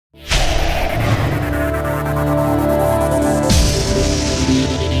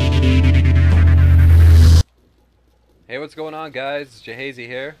what's going on, guys? Jahazey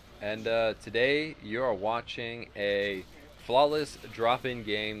here, and today you are watching a flawless drop-in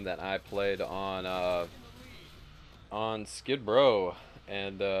game that I played on Skid Row,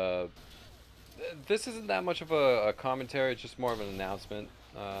 and this isn't that much of a commentary. It's just more of an announcement,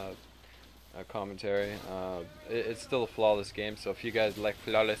 a commentary. It's still a flawless game, so if you guys like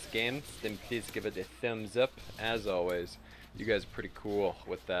flawless games, then please give it a thumbs up. As always, you guys are pretty cool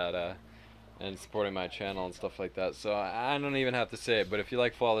with that. And supporting my channel and stuff like that. So I don't even have to say it, but if you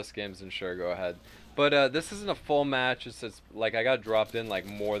like flawless games, then sure, go ahead. But this isn't a full match. It's like I got dropped in like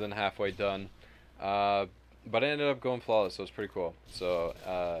more than halfway done. But I ended up going flawless, so it's pretty cool. So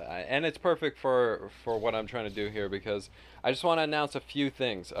and it's perfect for what I'm trying to do here, because I just want to announce a few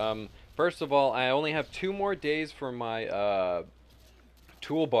things. First of all, I only have 2 more days for my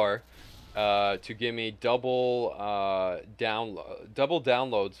toolbar to give me double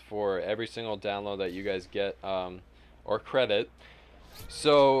downloads for every single download that you guys get, or credit.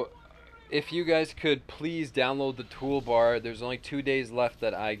 So if you guys could please download the toolbar, there's only 2 days left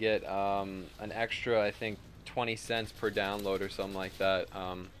that I get an extra, I think 20 cents per download or something like that.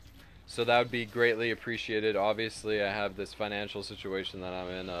 So that would be greatly appreciated. Obviously I have this financial situation that I'm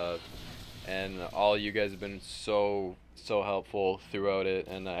in, and all you guys have been so helpful throughout it,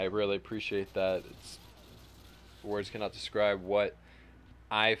 and I really appreciate that. Words cannot describe what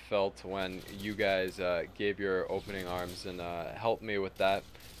I felt when you guys gave your opening arms and helped me with that.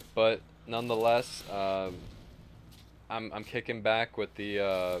 But nonetheless, I'm kicking back with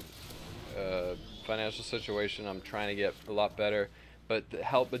the financial situation. I'm trying to get a lot better, but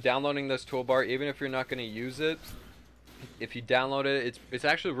downloading this toolbar, even if you're not going to use it, if you download it, it's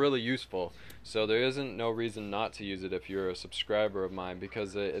actually really useful. So there isn't no reason not to use it if you're a subscriber of mine,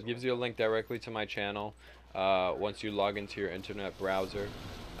 because it gives you a link directly to my channel once you log into your internet browser.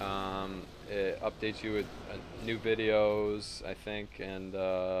 It updates you with new videos, I think, and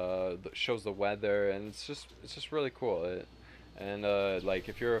shows the weather, and it's just really cool. Like,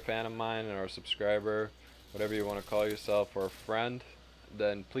 if you're a fan of mine or a subscriber, whatever you want to call yourself, or a friend,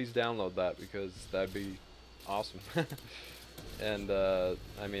 then please download that, because that'd be awesome. And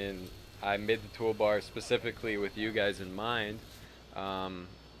I mean, I made the toolbar specifically with you guys in mind,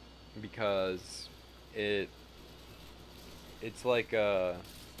 because it's like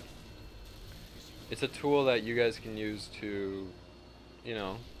it's a tool that you guys can use to, you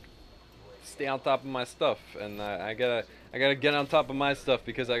know, stay on top of my stuff. And I gotta get on top of my stuff,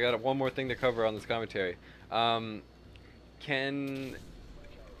 because I got one more thing to cover on this commentary. Can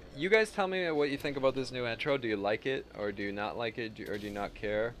you guys tell me what you think about this new intro? Do you like it, or do you not like it, or do you not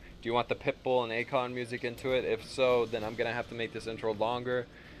care? Do you want the Pitbull and Akon music into it? If so, then I'm gonna have to make this intro longer.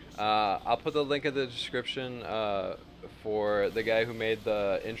 I'll put the link in the description for the guy who made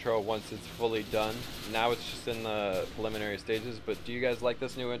the intro once it's fully done. Now it's just in the preliminary stages, but do you guys like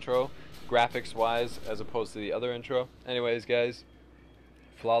this new intro, graphics wise, as opposed to the other intro? Anyways, guys,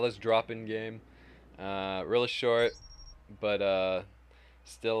 flawless drop-in game. Really short, but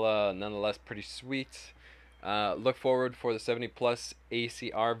still nonetheless pretty sweet. Look forward for the 70 plus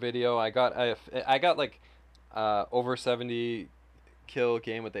ACR video. I got like over 70 kill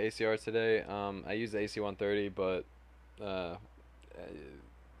game with the ACR today. I used the AC-130, but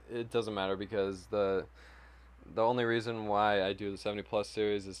it doesn't matter, because the only reason why I do the 70 plus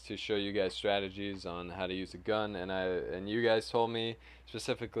series is to show you guys strategies on how to use a gun, and you guys told me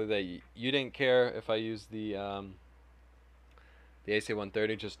specifically that you didn't care if I used the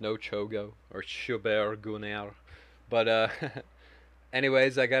AC-130, just no Chogo or Schubert Gunnar. But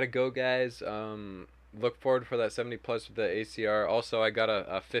anyways, I gotta go, guys. Look forward for that 70 plus with the ACR. Also, I got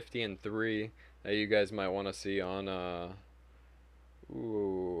a 50 and 3 that you guys might want to see on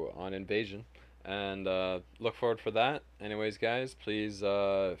Invasion, and look forward for that. Anyways, guys, please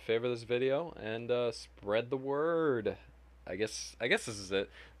favor this video and spread the word. I guess this is it.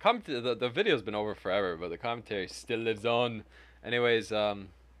 The video's been over forever, but the commentary still lives on. Anyways, I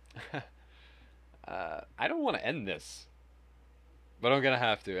don't want to end this, but I'm gonna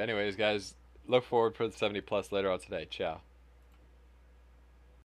have to. Anyways, guys, look forward for the 70 plus later on today. Ciao.